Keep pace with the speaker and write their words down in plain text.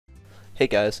Hey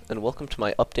guys, and welcome to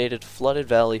my updated Flooded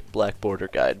Valley Black Border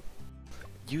Guide.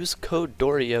 Use code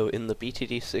Dorio in the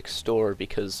TD6 store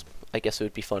because I guess it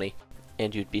would be funny,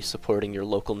 and you'd be supporting your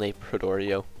local neighborhood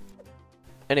Oreo.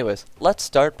 Anyways, let's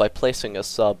start by placing a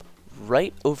sub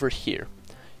right over here.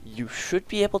 You should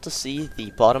be able to see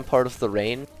the bottom part of the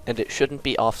rain, and it shouldn't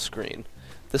be off screen.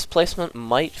 This placement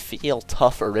might feel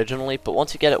tough originally, but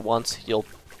once you get it once, you'll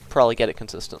probably get it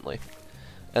consistently.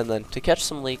 And then, to catch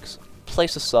some leaks,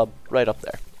 place a sub right up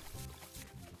there.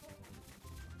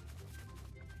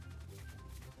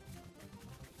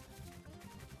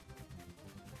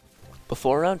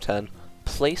 Before round 10,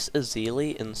 place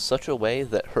Azili in such a way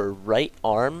that her right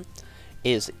arm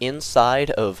is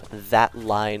inside of that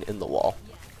line in the wall.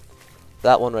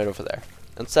 That one right over there.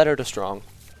 And set her to strong.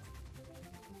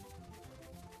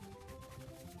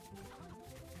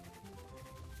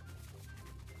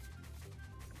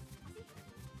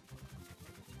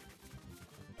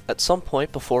 At some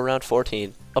point before round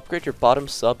 14, upgrade your bottom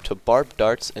sub to barbed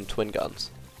darts and twin guns.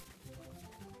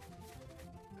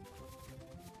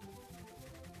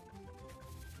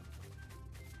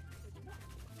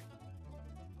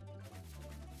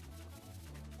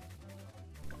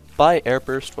 Buy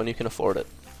airburst when you can afford it.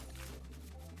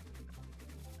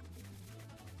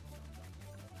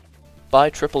 Buy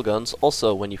triple guns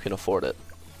also when you can afford it.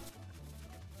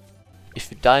 If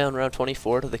you die on round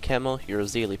 24 to the camo, your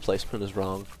Azili placement is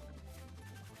wrong.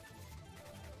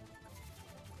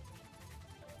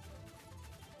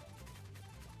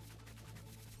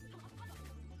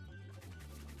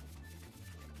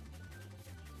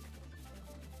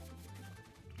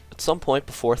 At some point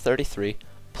before 33,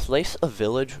 place a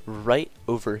village right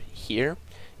over here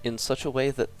in such a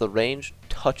way that the range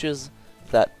touches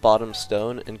that bottom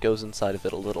stone and goes inside of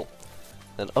it a little.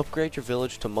 Then upgrade your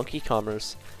village to monkey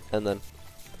commerce, and then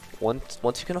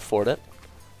once you can afford it,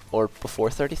 or before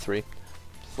 33,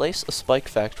 place a spike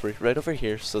factory right over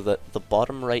here so that the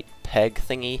bottom right peg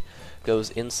thingy goes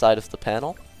inside of the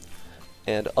panel,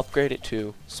 and upgrade it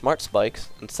to smart spikes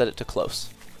and set it to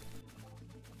close.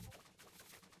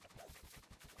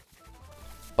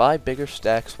 Buy bigger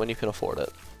stacks when you can afford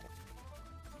it.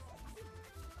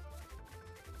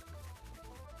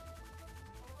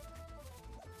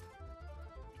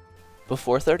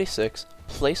 Before 36,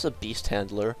 place a beast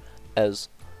handler as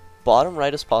bottom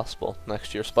right as possible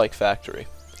next to your spike factory.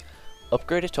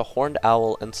 Upgrade it to horned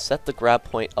owl and set the grab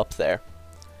point up there.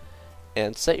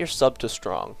 And set your sub to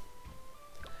strong.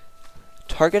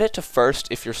 Target it to first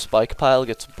if your spike pile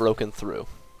gets broken through.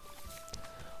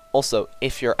 Also,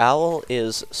 if your owl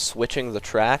is switching the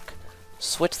track,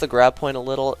 switch the grab point a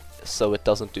little so it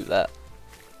doesn't do that.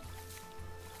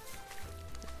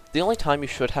 The only time you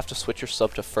should have to switch your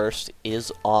sub to first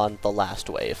is on the last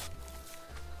wave,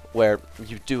 where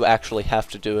you do actually have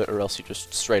to do it or else you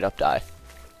just straight up die.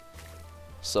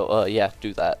 So, yeah,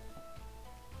 do that.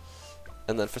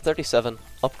 And then for 37,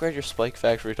 upgrade your spike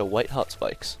factory to white hot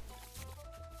spikes.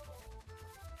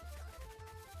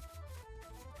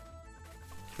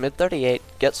 Mid 38,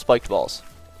 get spiked balls.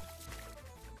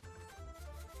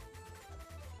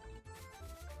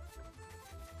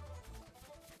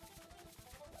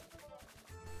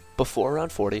 Before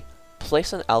round 40,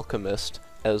 place an alchemist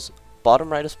as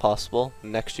bottom right as possible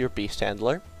next to your beast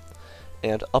handler,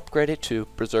 and upgrade it to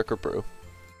berserker brew.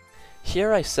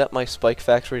 Here I set my spike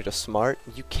factory to smart.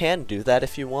 You can do that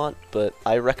if you want, but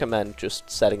I recommend just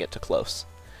setting it to close.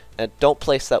 And don't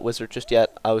place that wizard just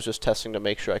yet, I was just testing to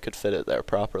make sure I could fit it there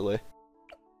properly.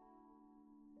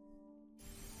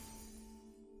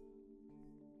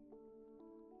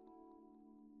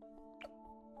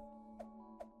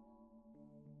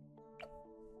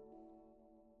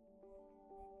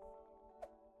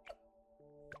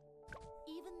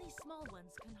 Even these small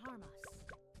ones can harm us.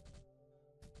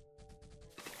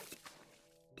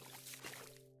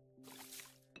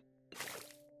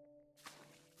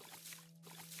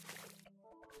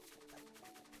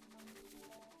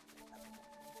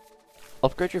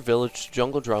 Upgrade your village to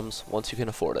jungle drums once you can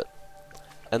afford it.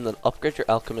 And then upgrade your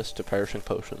alchemist to perishing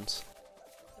potions.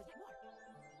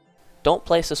 Don't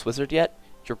place this wizard yet.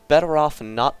 You're better off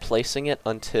not placing it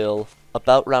until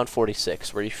about round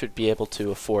 46, where you should be able to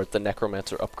afford the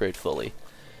necromancer upgrade fully.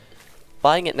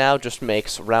 Buying it now just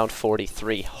makes round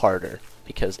 43 harder,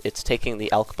 because it's taking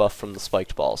the alch buff from the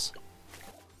spiked balls.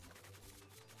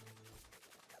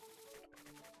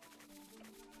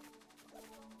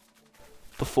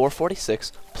 Before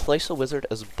 46, place a wizard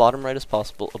as bottom right as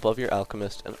possible above your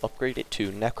alchemist and upgrade it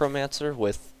to necromancer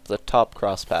with the top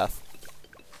cross path.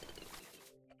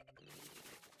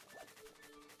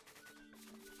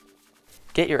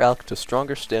 Get your alch to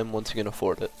stronger stim once you can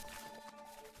afford it.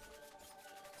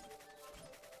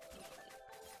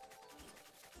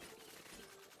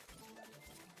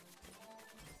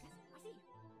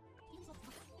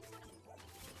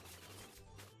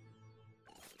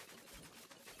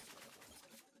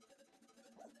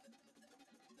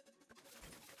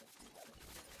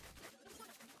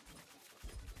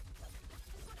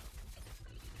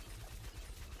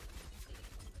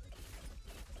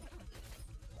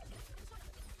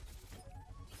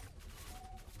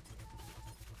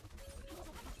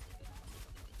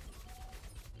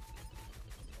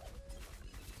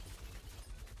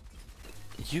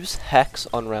 use Hex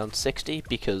on round 60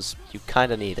 because you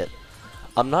kinda need it.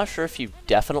 I'm not sure if you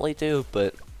definitely do,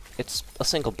 but it's a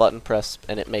single button press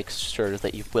and it makes sure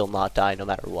that you will not die no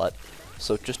matter what.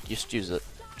 So just use it.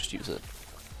 Just use it.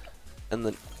 And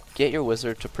then get your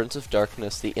wizard to Prince of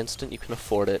Darkness the instant you can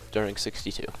afford it during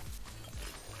 62.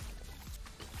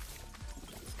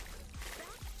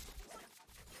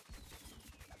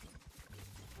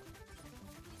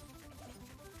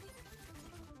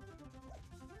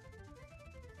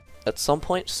 At some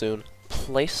point soon,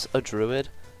 place a druid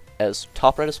as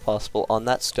top right as possible on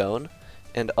that stone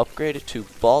and upgrade it to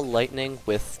Ball Lightning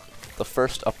with the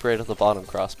first upgrade of the bottom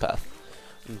cross path.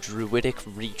 Druidic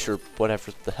Reach or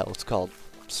whatever the hell it's called.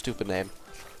 Stupid name.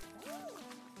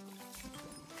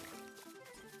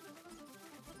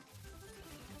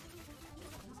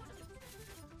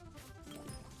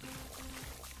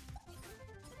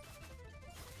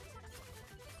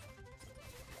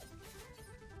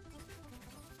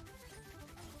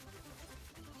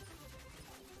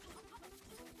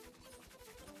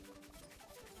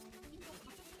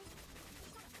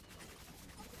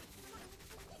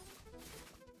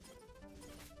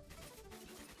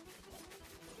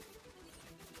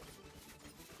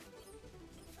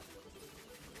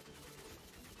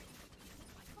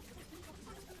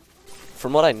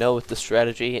 From what I know with this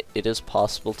strategy, it is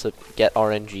possible to get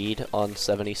RNG'd on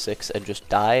 76 and just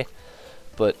die,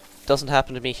 but it doesn't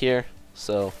happen to me here,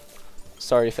 so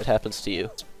sorry if it happens to you.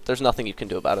 There's nothing you can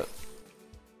do about it.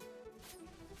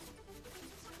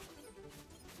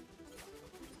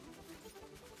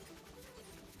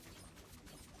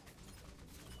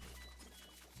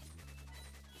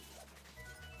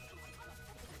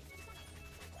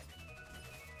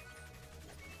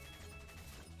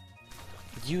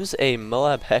 Use a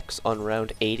Moab Hex on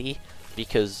round 80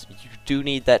 because you do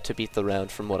need that to beat the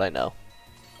round from what I know.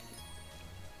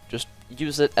 Just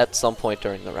use it at some point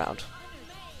during the round.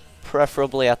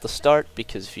 Preferably at the start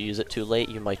because if you use it too late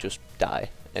you might just die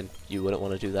and you wouldn't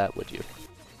want to do that, would you?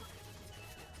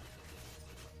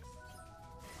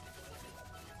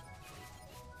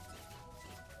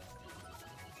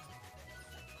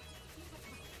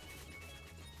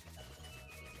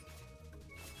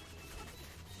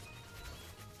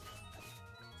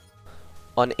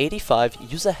 On 85,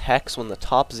 use a Hex when the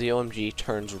top ZOMG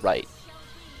turns right.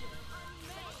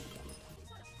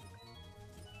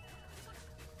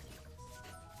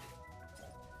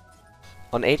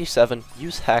 On 87,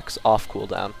 use Hex off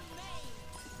cooldown.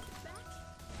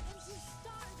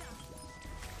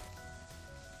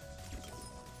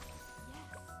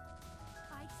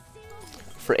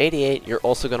 For 88, you're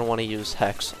also going to want to use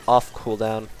Hex off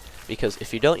cooldown, because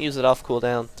if you don't use it off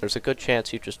cooldown, there's a good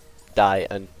chance you just die,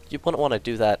 and you wouldn't want to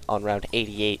do that on round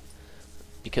 88,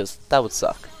 because that would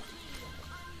suck.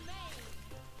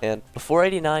 And before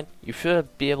 89, you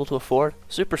should be able to afford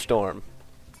Superstorm.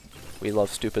 We love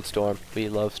Stupid Storm. We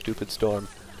love Stupid Storm.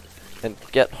 And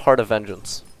get Heart of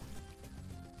Vengeance.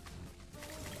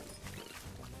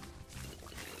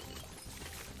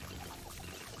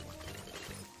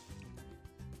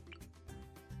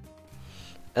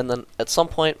 And then, at some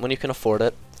point, when you can afford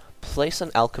it, place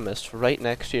an Alchemist right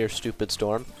next to your Stupid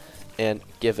Storm, and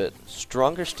give it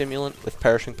Stronger Stimulant with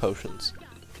Perishing Potions.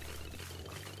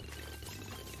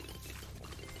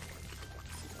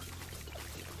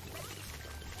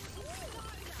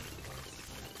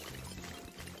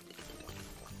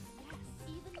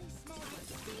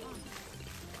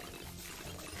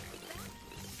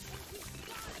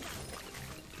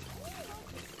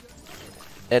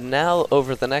 And now,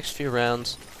 over the next few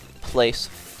rounds, place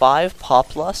 5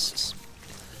 Pop Lusts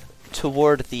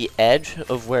toward the edge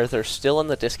of where they're still in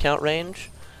the discount range,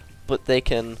 but they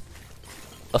can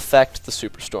affect the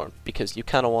Superstorm, because you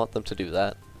kind of want them to do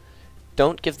that.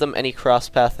 Don't give them any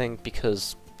cross-pathing,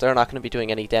 because they're not going to be doing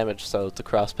any damage, so the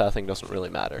cross-pathing doesn't really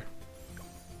matter.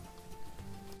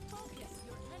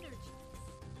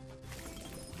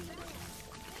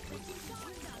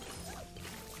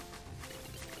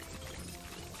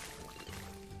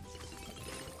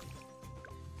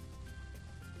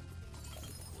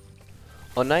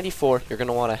 On 94, you're going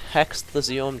to want to Hex the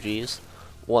ZOMGs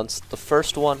once the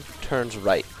first one turns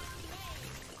right.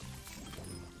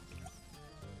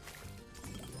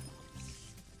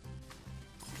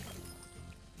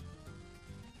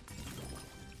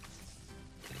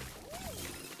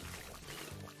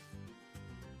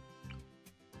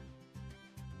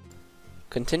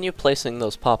 Continue placing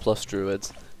those Poplus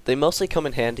Druids. They mostly come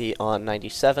in handy on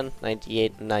 97,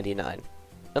 98, and 99.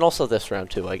 And also this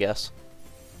round too, I guess.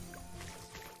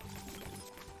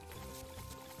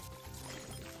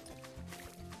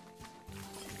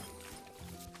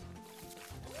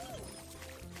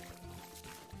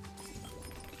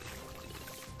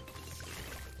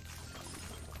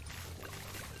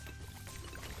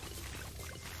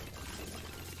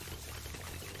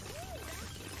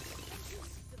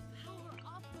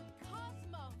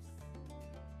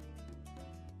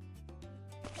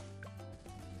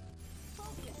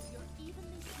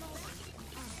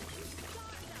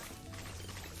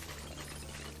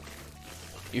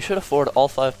 you should afford all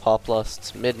 5 pop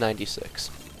lusts mid 96.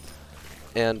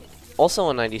 And also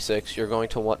in 96, you're going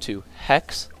to want to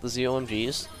hex the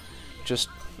ZOMGs, just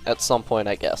at some point,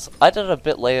 I guess. I did it a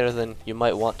bit later than you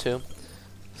might want to,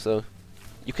 so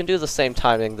you can do the same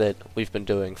timing that we've been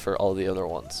doing for all the other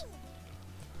ones.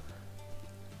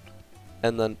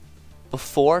 And then,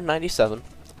 before 97,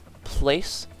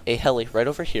 place a heli right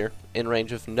over here, in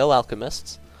range of no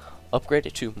alchemists, upgrade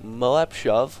it to Moab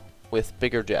Shove with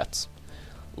bigger jets.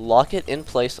 Lock it in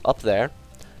place up there,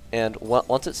 and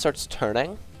once it starts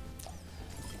turning,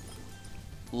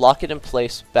 lock it in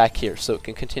place back here so it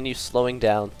can continue slowing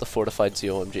down the fortified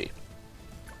ZOMG.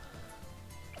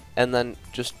 And then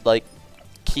just, like,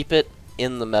 keep it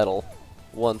in the metal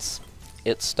once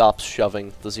it stops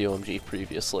shoving the ZOMG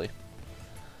previously.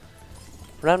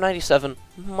 Round 97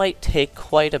 might take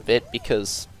quite a bit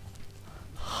because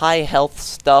high health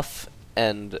stuff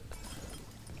and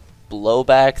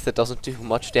blowback that doesn't do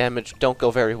much damage don't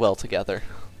go very well together.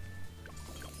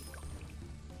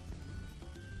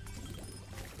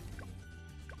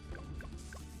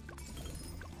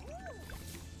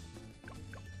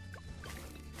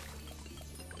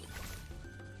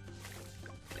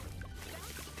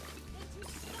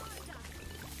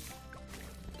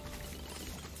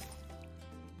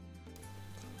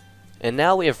 And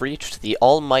now we have reached the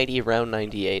almighty round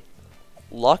 98.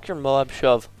 Lock your Moab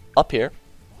Shove up here,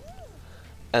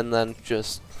 and then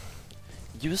just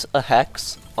use a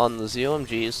hex on the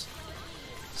ZOMGs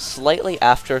slightly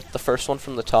after the first one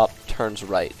from the top turns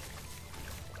right.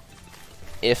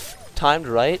 If timed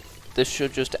right, this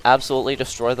should just absolutely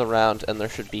destroy the round and there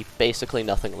should be basically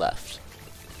nothing left.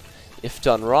 If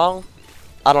done wrong,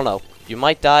 I don't know. You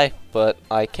might die, but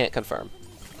I can't confirm.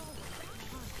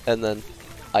 And then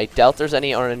I doubt there's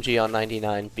any RNG on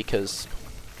 99 because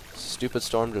stupid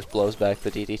storm just blows back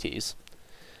the DDTs.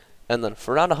 And then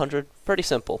for round 100, pretty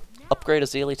simple. Upgrade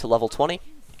Azili to level 20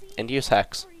 and use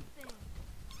Hex.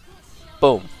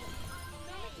 Boom.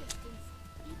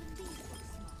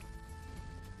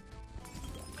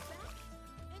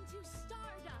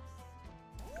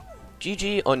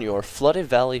 GG on your Flooded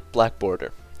Valley Black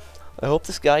Border. I hope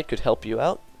this guide could help you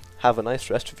out. Have a nice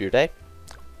rest of your day.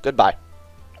 Goodbye.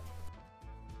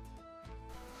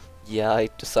 Yeah, I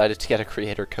decided to get a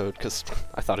creator code because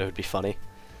I thought it would be funny.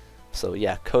 So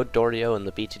yeah, code Dorio in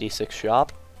the BTD6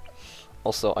 shop.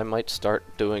 Also, I might start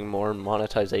doing more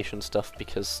monetization stuff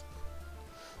because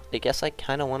I guess I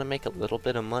kind of want to make a little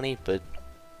bit of money, but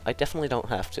I definitely don't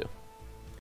have to.